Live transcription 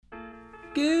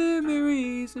Give me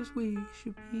reasons we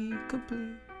should be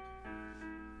complete.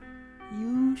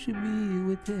 You should be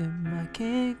with him, I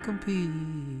can't compete.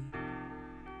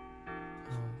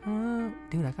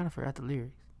 Dude, I kind of forgot the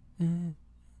lyrics.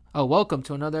 Oh, welcome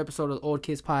to another episode of the Old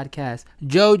Kids Podcast.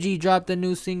 Joji dropped a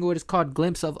new single. It's called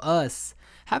Glimpse of Us.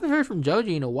 Haven't heard from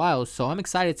Joji in a while, so I'm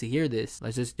excited to hear this.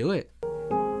 Let's just do it.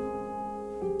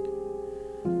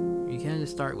 You can't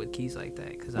just start with keys like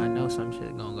that, because I know some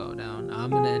shit gonna go down. I'm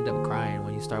gonna end up crying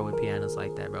when you start with pianos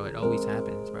like that, bro. It always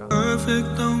happens, bro.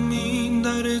 Perfect don't mean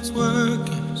that it's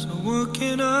working, so what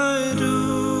can I do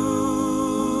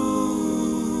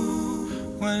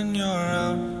when you're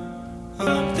out?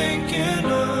 I'm thinking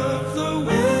of the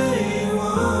way it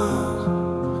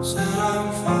was. Said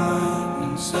I'm fine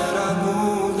and said I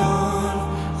moved on.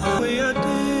 The way I did.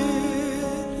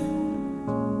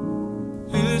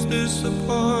 Is this a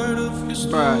part of your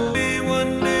story?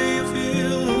 One day you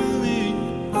feel lonely,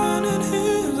 and in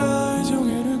his eyes you'll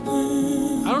get a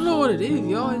glimpse. I don't know what it is,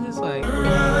 y'all. It's just like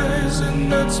Rise,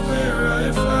 and that's where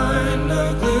I find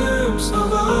a glimpse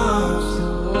of us.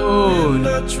 oh, And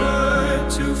I try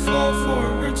to fall for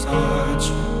her touch,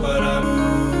 but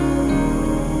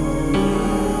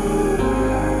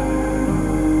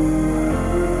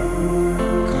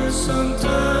cause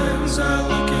sometimes I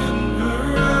look in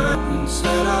her eyes and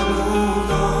said I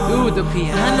moved on. dude, the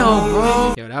piano,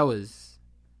 bro. Yo,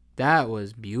 that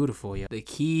was beautiful, yo. The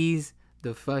keys,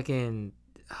 the fucking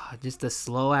just the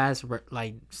slow ass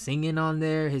like singing on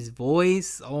there, his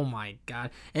voice, oh my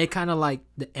god. And it kind of like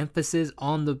the emphasis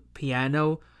on the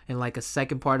piano and like a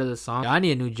second part of the song. I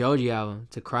need a new Joji album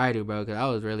to cry to, bro, because I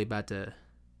was really about to,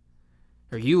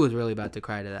 or you was really about to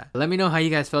cry to that. Let me know how you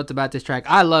guys felt about this track.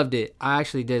 I loved it. I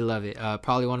actually did love it.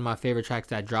 Probably one of my favorite tracks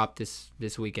that dropped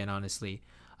this weekend, honestly.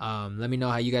 Let me know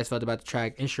how you guys felt about the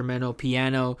track. Instrumental,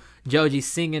 piano, Joji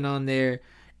singing on there,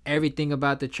 everything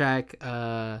about the track,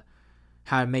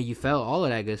 how it made you feel, all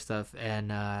of that good stuff.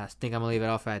 And I think I'm gonna leave it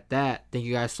off at that. Thank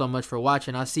you guys so much for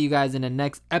watching. I'll see you guys in the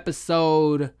next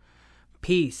episode.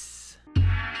 Peace. 2,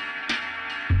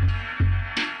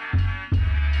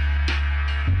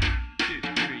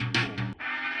 3, 4.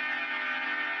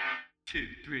 2,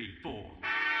 3, 4.